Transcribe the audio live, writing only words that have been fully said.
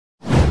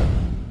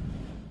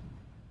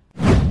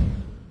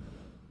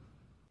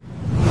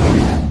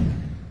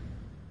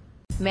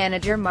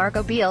Manager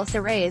Marco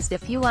Bielsa raised a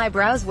few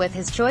eyebrows with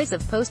his choice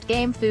of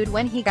post-game food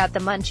when he got the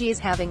munchies,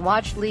 having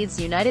watched Leeds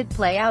United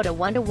play out a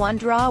 1-1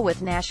 draw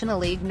with National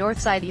League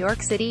Northside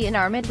York City in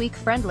our midweek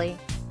friendly.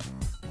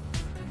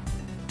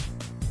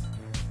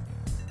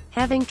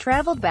 Having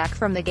travelled back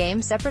from the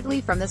game separately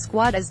from the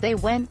squad as they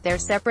went their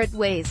separate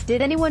ways,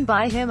 did anyone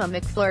buy him a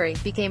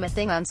Mcflurry? Became a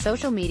thing on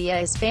social media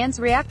as fans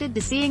reacted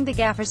to seeing the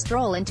gaffer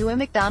stroll into a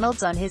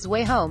McDonald's on his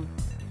way home.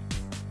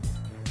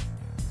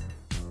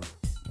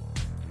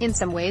 In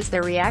some ways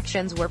their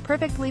reactions were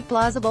perfectly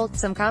plausible.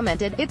 Some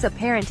commented, "It's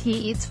apparent he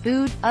eats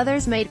food."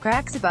 Others made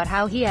cracks about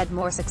how he had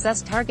more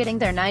success targeting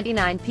their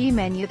 99p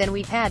menu than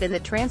we've had in the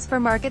transfer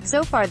market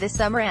so far this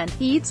summer, and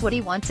 "He eats what he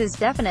wants" is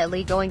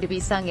definitely going to be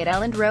sung at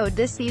Elland Road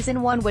this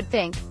season, one would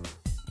think.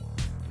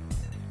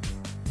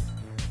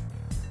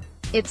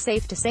 It's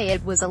safe to say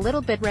it was a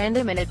little bit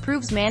random, and it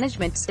proves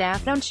management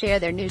staff don't share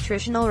their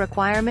nutritional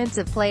requirements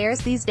of players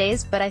these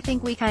days, but I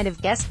think we kind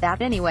of guessed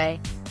that anyway.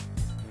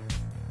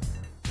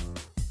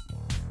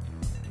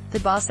 The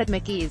boss at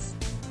Mickey's.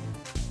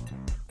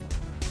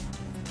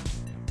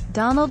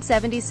 Donald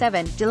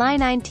 77, July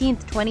 19,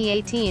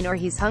 2018. Or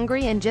he's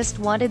hungry and just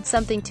wanted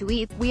something to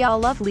eat. We all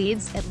love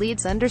Leeds, at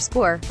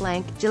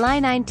Leeds_blank, July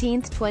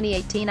 19,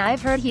 2018.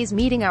 I've heard he's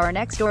meeting our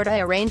next door to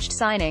arranged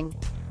signing.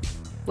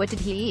 What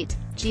did he eat?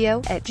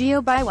 Geo, at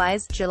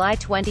GeoBywise, July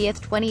 20,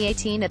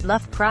 2018. At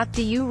Loughcroft,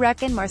 do you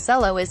reckon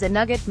Marcelo is a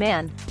Nugget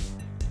man?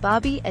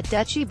 Bobby, at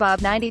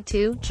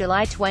DutchyBob92,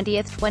 July 20,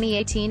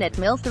 2018. At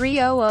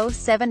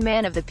Mill3007,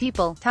 man of the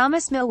people.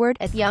 Thomas Millward,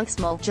 at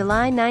Youngsmall,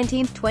 July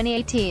 19,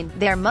 2018.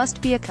 There must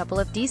be a couple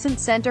of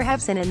decent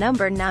centre-halves and a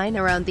number 9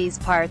 around these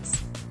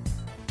parts.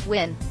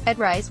 Win, at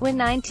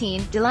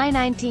RiceWin19, July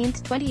 19,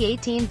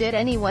 2018. Did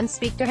anyone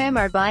speak to him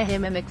or buy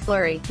him a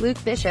Mcflurry? Luke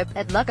Bishop,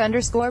 at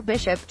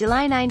Luck_Bishop,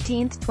 July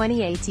 19,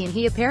 2018.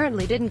 He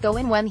apparently didn't go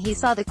in when he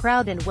saw the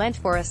crowd and went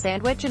for a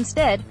sandwich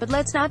instead, but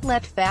let's not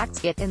let facts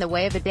get in the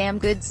way of a damn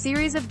good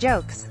series of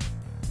jokes.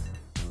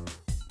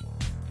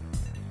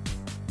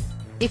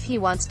 If he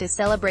wants to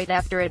celebrate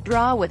after a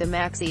draw with a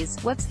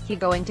Maxis, what's he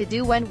going to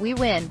do when we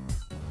win?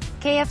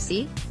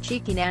 KFC?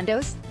 Cheeky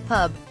Nando's?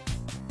 Pub?